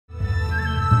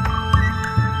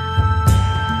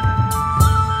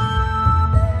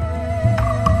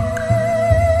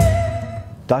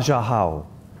Dajahao,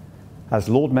 as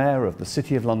Lord Mayor of the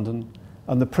City of London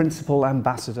and the Principal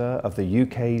Ambassador of the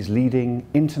UK's leading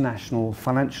international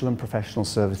financial and professional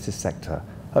services sector,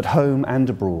 at home and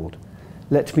abroad,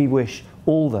 let me wish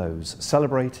all those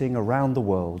celebrating around the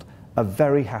world a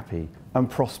very happy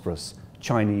and prosperous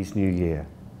Chinese New Year.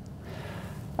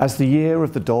 As the year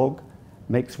of the dog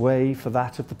makes way for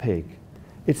that of the pig,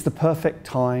 it's the perfect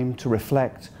time to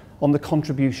reflect on the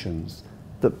contributions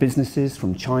that businesses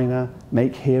from China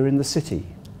make here in the city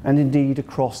and indeed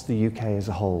across the UK as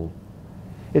a whole.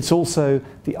 It's also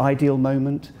the ideal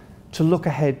moment to look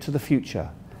ahead to the future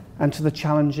and to the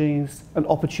challenges and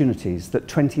opportunities that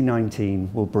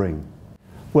 2019 will bring.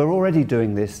 We're already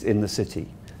doing this in the city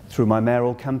through my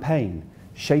mayoral campaign,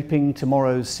 Shaping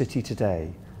Tomorrow's City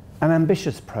Today, an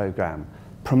ambitious programme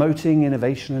promoting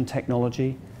innovation and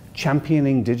technology,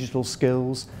 championing digital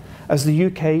skills, as the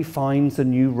UK finds a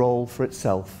new role for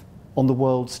itself on the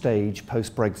world stage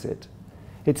post-Brexit.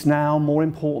 It's now more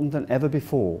important than ever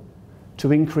before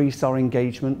to increase our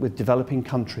engagement with developing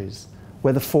countries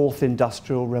where the fourth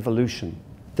industrial revolution,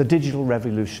 the digital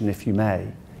revolution if you may,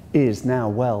 is now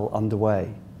well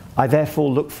underway. I therefore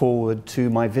look forward to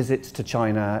my visits to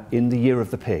China in the Year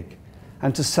of the Pig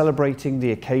and to celebrating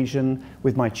the occasion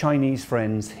with my Chinese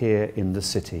friends here in the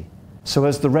city. So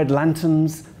as the red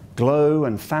lanterns glow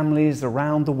and families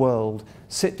around the world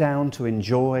sit down to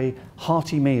enjoy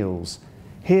hearty meals,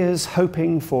 here's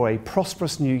hoping for a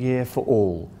prosperous new year for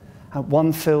all, and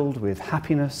one filled with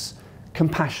happiness,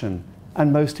 compassion,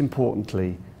 and most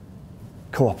importantly,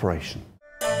 cooperation.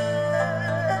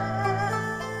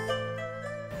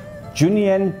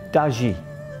 Junyan Daji,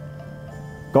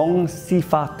 Gong Si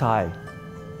Fa Tai,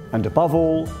 and above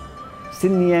all,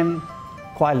 Xin Nian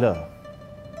Kuai Le,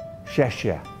 Xie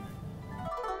Xie.